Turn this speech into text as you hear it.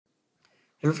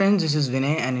Hello friends, this is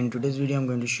Vinay, and in today's video I'm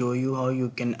going to show you how you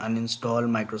can uninstall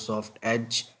Microsoft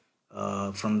Edge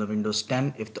from the Windows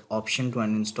 10 if the option to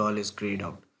uninstall is grayed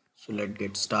out. So let's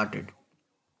get started.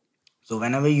 So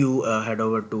whenever you head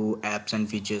over to apps and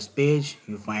features page,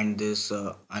 you find this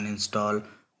uninstall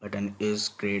button is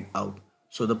grayed out.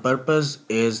 So the purpose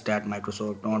is that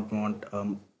Microsoft don't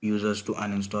want users to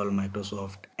uninstall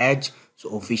Microsoft Edge.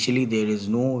 So officially there is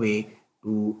no way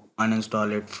to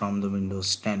uninstall it from the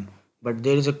Windows 10. But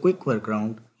there is a quick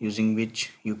workaround using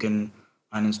which you can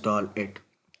uninstall it.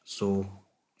 So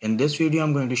in this video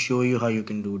I'm going to show you how you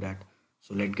can do that.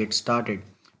 So let's get started.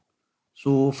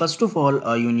 So first of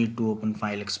all, you need to open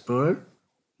File Explorer.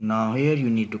 Now here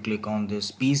you need to click on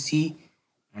this PC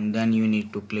and then you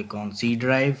need to click on C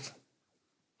drive.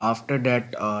 After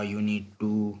that, you need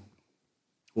to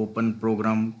open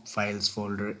Program Files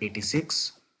folder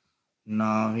 86.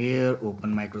 Now here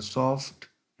open Microsoft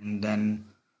and then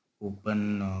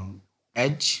open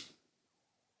Edge.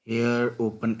 Here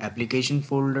open Application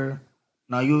folder.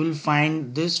 Now you will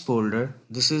find this folder.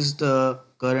 This is the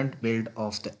current build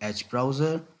of the Edge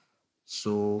browser.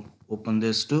 So open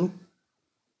this too.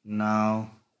 Now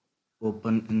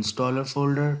open installer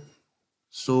folder.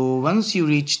 So once you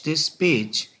reach this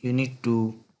page, you need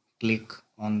to click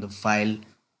on the file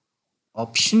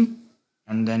option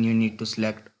and then you need to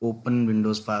select open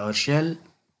Windows PowerShell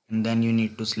and then you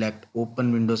need to select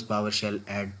open Windows PowerShell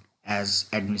as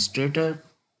administrator.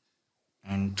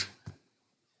 And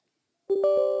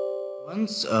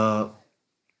once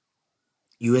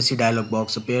USC dialog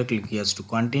box appear, click yes to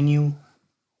continue.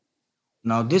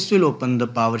 Now this will open the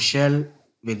PowerShell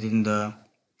within the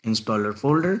installer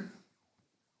folder.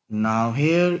 Now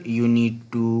here you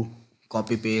need to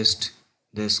copy paste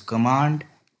this command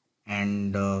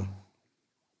and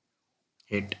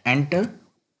hit enter,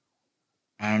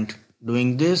 and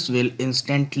doing this will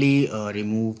instantly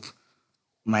remove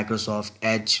Microsoft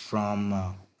Edge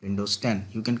from Windows 10.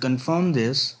 You can confirm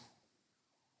this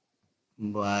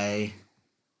by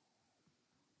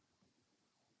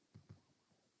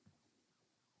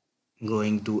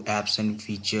going to apps and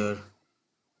feature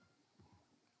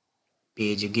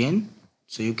page again.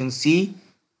 So you can see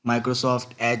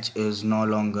Microsoft Edge is no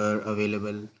longer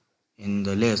available in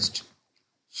the list.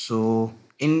 So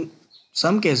in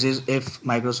some cases, if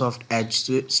Microsoft Edge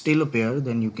still appear,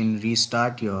 then you can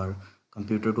restart your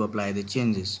computer to apply the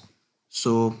changes.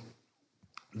 So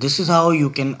this is how you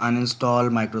can uninstall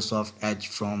Microsoft Edge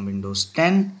from Windows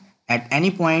 10. At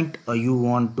any point you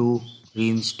want to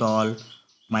reinstall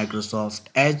Microsoft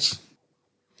Edge,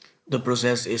 the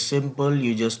process is simple.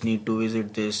 You just need to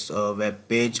visit this web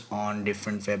page on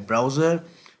different web browser.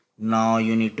 Now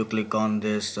you need to click on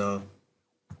this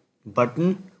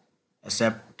button,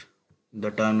 accept the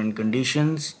term and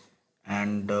conditions,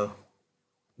 and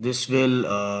this will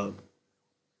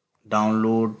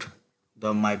download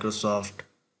the Microsoft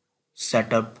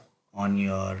setup on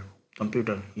your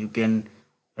computer. You can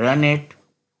run it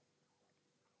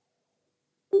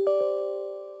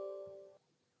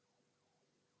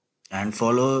and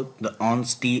follow the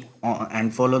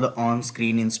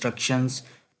on-screen instructions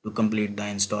to complete the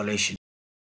installation.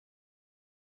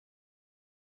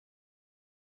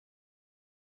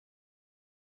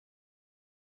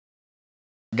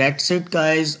 That's it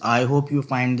guys. I hope you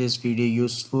find this video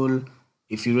useful.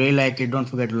 If you really like it, don't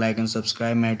forget to like and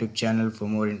subscribe my YouTube channel for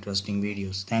more interesting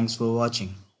videos. Thanks for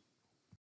watching.